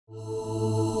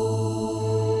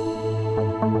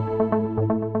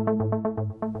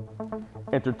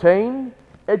Entertain,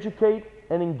 educate,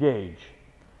 and engage.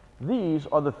 These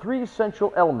are the three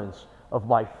essential elements of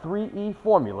my 3E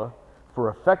formula for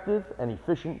effective and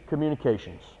efficient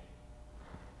communications.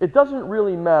 It doesn't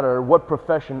really matter what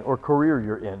profession or career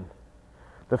you're in.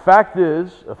 The fact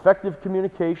is, effective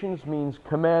communications means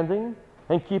commanding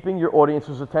and keeping your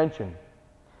audience's attention.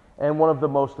 And one of the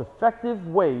most effective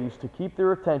ways to keep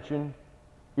their attention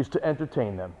is to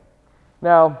entertain them.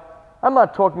 Now, I'm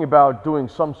not talking about doing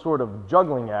some sort of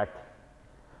juggling act,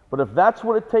 but if that's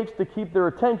what it takes to keep their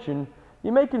attention,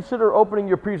 you may consider opening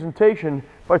your presentation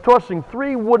by tossing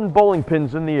 3 wooden bowling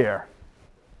pins in the air.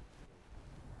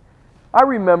 I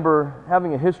remember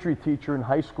having a history teacher in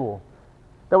high school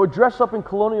that would dress up in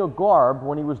colonial garb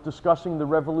when he was discussing the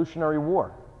Revolutionary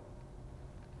War.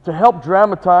 To help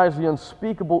dramatize the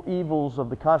unspeakable evils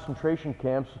of the concentration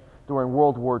camps during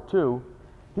World War II,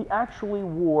 he actually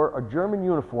wore a German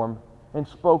uniform and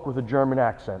spoke with a German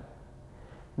accent.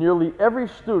 Nearly every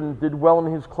student did well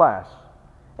in his class,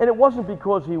 and it wasn't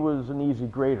because he was an easy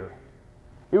grader.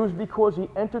 It was because he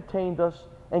entertained us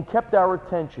and kept our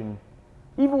attention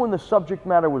even when the subject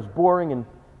matter was boring and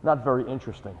not very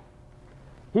interesting.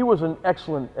 He was an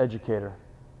excellent educator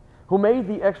who made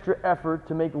the extra effort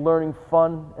to make learning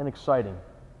fun and exciting.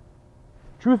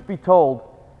 Truth be told,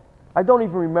 I don't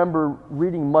even remember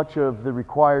reading much of the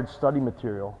required study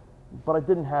material, but I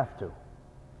didn't have to.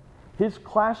 His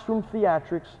classroom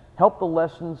theatrics helped the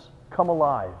lessons come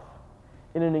alive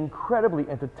in an incredibly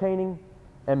entertaining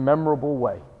and memorable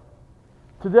way.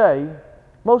 Today,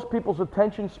 most people's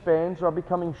attention spans are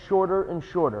becoming shorter and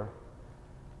shorter,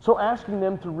 so asking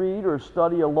them to read or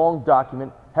study a long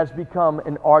document has become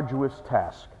an arduous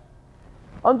task.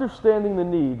 Understanding the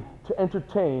need to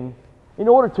entertain in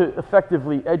order to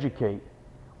effectively educate,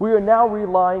 we are now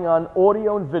relying on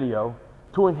audio and video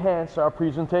to enhance our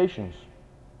presentations.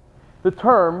 The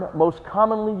term most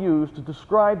commonly used to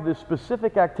describe this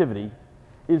specific activity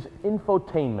is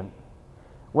infotainment.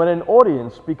 When an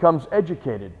audience becomes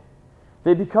educated,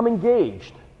 they become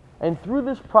engaged, and through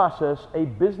this process, a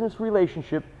business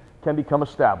relationship can become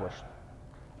established.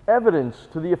 Evidence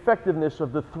to the effectiveness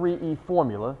of the 3E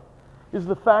formula is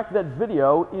the fact that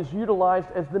video is utilized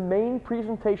as the main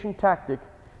presentation tactic,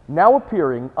 now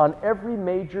appearing on every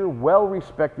major,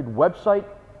 well-respected website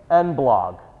and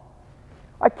blog.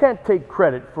 I can't take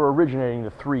credit for originating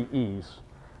the 3 E's,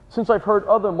 since I've heard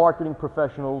other marketing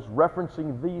professionals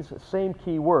referencing these same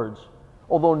key words,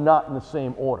 although not in the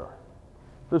same order.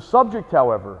 The subject,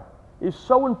 however, is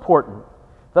so important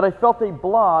that I felt a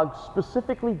blog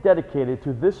specifically dedicated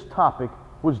to this topic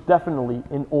was definitely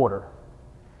in order.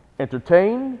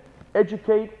 Entertain,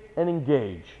 educate, and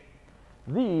engage.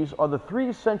 These are the 3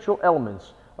 essential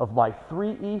elements of my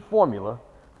 3E formula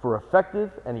for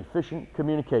effective and efficient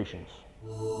communications.